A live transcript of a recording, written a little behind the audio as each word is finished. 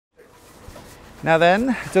Now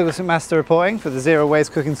then, Douglas McMaster reporting for the Zero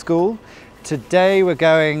Waste Cooking School. Today we're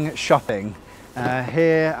going shopping.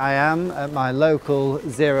 Here I am at my local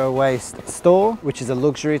Zero Waste store, which is a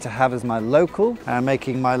luxury to have as my local,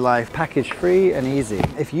 making my life package free and easy.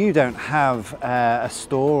 If you don't have a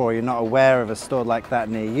store or you're not aware of a store like that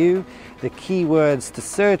near you, the keywords to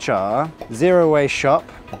search are Zero Waste Shop,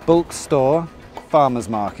 Bulk Store, Farmers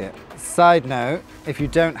Market. Side note, if you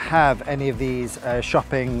don't have any of these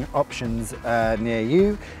shopping options near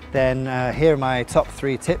you, then here are my top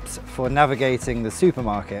 3 tips for navigating the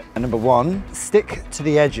supermarket. Number 1, stick to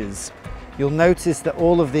the edges. You'll notice that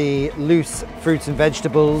all of the loose fruits and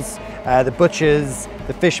vegetables, the butchers,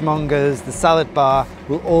 the fishmongers, the salad bar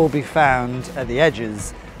will all be found at the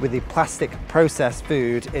edges, with the plastic processed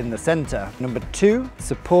food in the center. Number 2,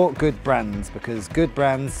 support good brands, because good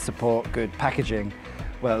brands support good packaging.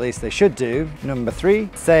 Well, at least they should do. Number 3,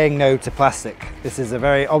 saying no to plastic. This is a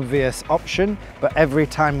very obvious option, but every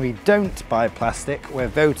time we don't buy plastic, we're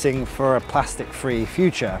voting for a plastic-free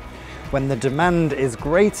future. When the demand is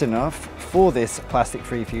great enough for this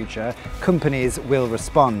plastic-free future, companies will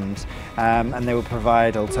respond and they will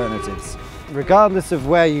provide alternatives. Regardless of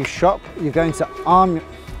where you shop, you're going to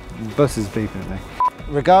bus is beeping at me.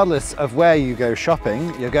 Regardless of where you go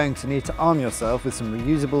shopping, you're going to need to arm yourself with some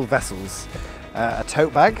reusable vessels. A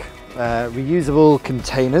tote bag, reusable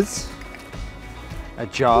containers, a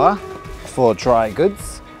jar for dry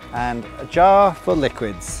goods, and a jar for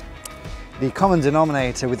liquids. The common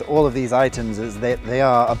denominator with all of these items is that they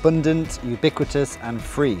are abundant, ubiquitous, and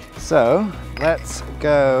free. So let's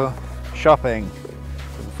go shopping.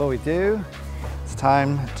 But before we do, it's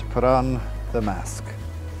time to put on the mask.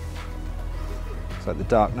 It's like the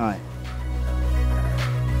Dark Knight.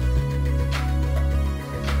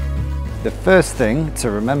 The first thing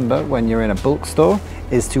to remember when you're in a bulk store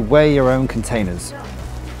is to weigh your own containers.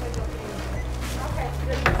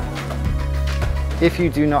 If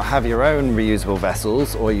you do not have your own reusable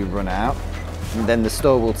vessels or you run out, then the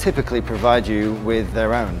store will typically provide you with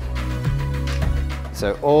their own.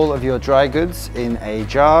 So all of your dry goods in a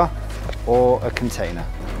jar or a container.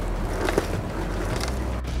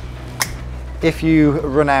 If you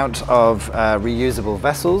run out of reusable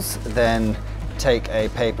vessels, then take a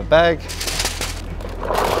paper bag.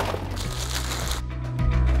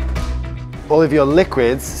 All of your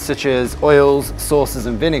liquids, such as oils, sauces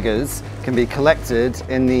and vinegars, can be collected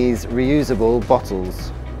in these reusable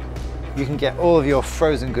bottles. You can get all of your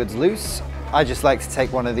frozen goods loose. I just like to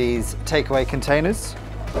take one of these takeaway containers.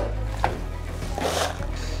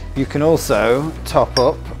 You can also top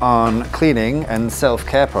up on cleaning and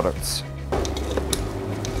self-care products.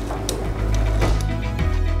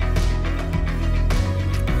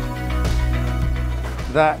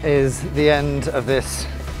 That is the end of this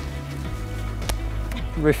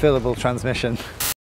refillable transmission.